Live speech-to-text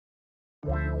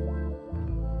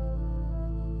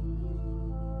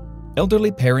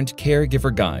Elderly Parent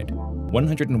Caregiver Guide: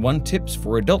 101 Tips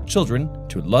for Adult Children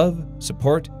to Love,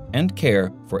 Support, and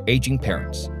Care for Aging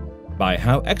Parents by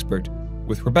HowExpert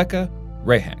with Rebecca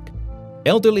Rehak.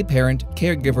 Elderly Parent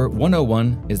Caregiver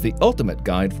 101 is the ultimate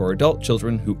guide for adult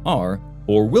children who are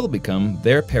or will become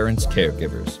their parents'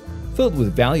 caregivers. Filled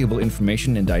with valuable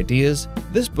information and ideas,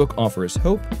 this book offers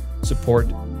hope, support,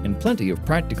 and plenty of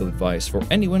practical advice for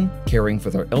anyone caring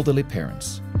for their elderly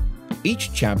parents.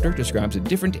 Each chapter describes a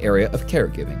different area of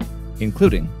caregiving,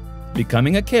 including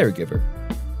becoming a caregiver,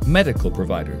 medical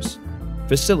providers,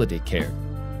 facility care,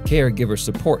 caregiver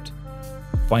support,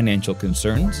 financial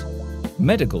concerns,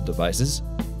 medical devices,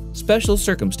 special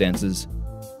circumstances,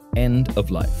 end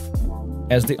of life.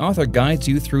 As the author guides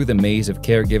you through the maze of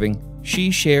caregiving,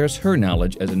 she shares her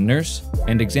knowledge as a nurse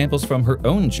and examples from her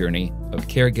own journey of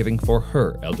caregiving for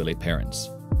her elderly parents.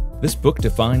 This book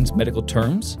defines medical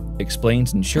terms,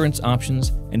 explains insurance options,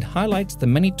 and highlights the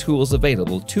many tools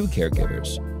available to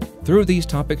caregivers. Through these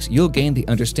topics, you'll gain the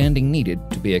understanding needed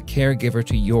to be a caregiver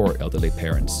to your elderly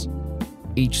parents.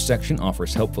 Each section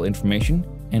offers helpful information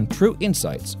and true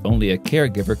insights only a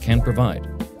caregiver can provide.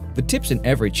 The tips in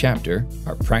every chapter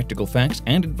are practical facts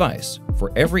and advice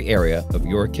for every area of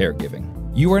your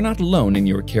caregiving. You are not alone in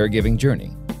your caregiving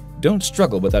journey. Don't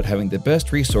struggle without having the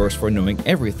best resource for knowing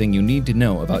everything you need to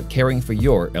know about caring for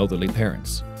your elderly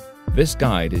parents. This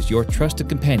guide is your trusted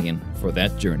companion for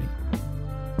that journey.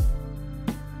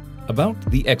 About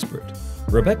the expert.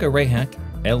 Rebecca Rehak,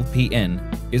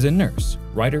 LPN, is a nurse,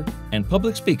 writer, and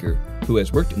public speaker who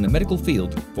has worked in the medical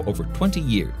field for over 20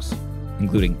 years,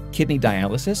 including kidney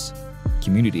dialysis,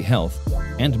 community health,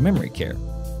 and memory care.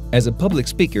 As a public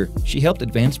speaker, she helped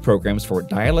advance programs for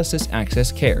dialysis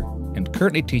access care and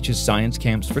currently teaches science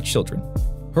camps for children.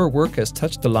 Her work has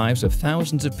touched the lives of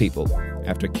thousands of people.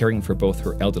 After caring for both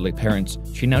her elderly parents,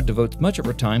 she now devotes much of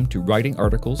her time to writing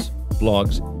articles,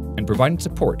 blogs, and providing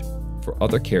support for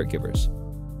other caregivers.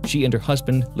 She and her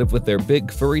husband live with their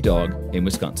big furry dog in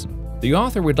Wisconsin. The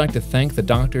author would like to thank the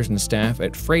doctors and staff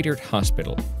at Froedtert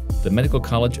Hospital, the Medical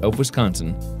College of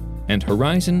Wisconsin, and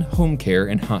Horizon Home Care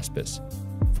and Hospice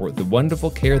for the wonderful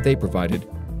care they provided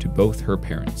to both her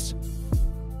parents.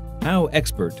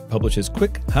 HowExpert publishes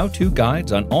quick how-to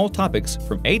guides on all topics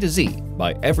from A to Z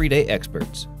by everyday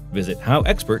experts. Visit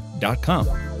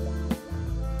HowExpert.com.